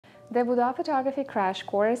The Boudoir Photography Crash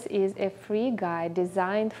Course is a free guide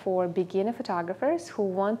designed for beginner photographers who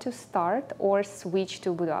want to start or switch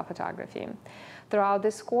to boudoir photography. Throughout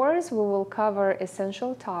this course, we will cover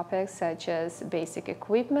essential topics such as basic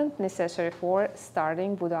equipment necessary for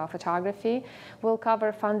starting boudoir photography. We'll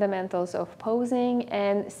cover fundamentals of posing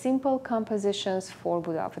and simple compositions for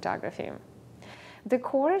boudoir photography. The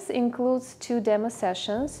course includes 2 demo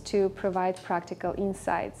sessions to provide practical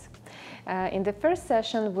insights. In the first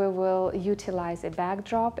session, we will utilize a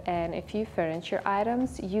backdrop and a few furniture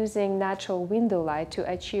items using natural window light to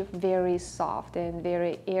achieve very soft and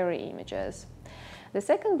very airy images. The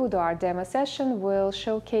second boudoir demo session will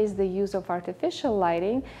showcase the use of artificial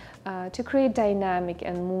lighting to create dynamic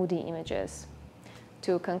and moody images.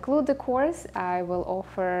 To conclude the course, I will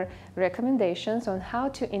offer recommendations on how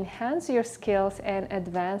to enhance your skills and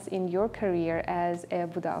advance in your career as a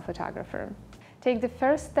boudoir photographer. Take the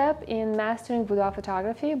first step in mastering boudoir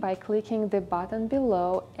photography by clicking the button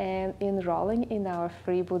below and enrolling in our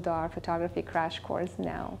free boudoir photography crash course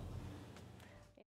now.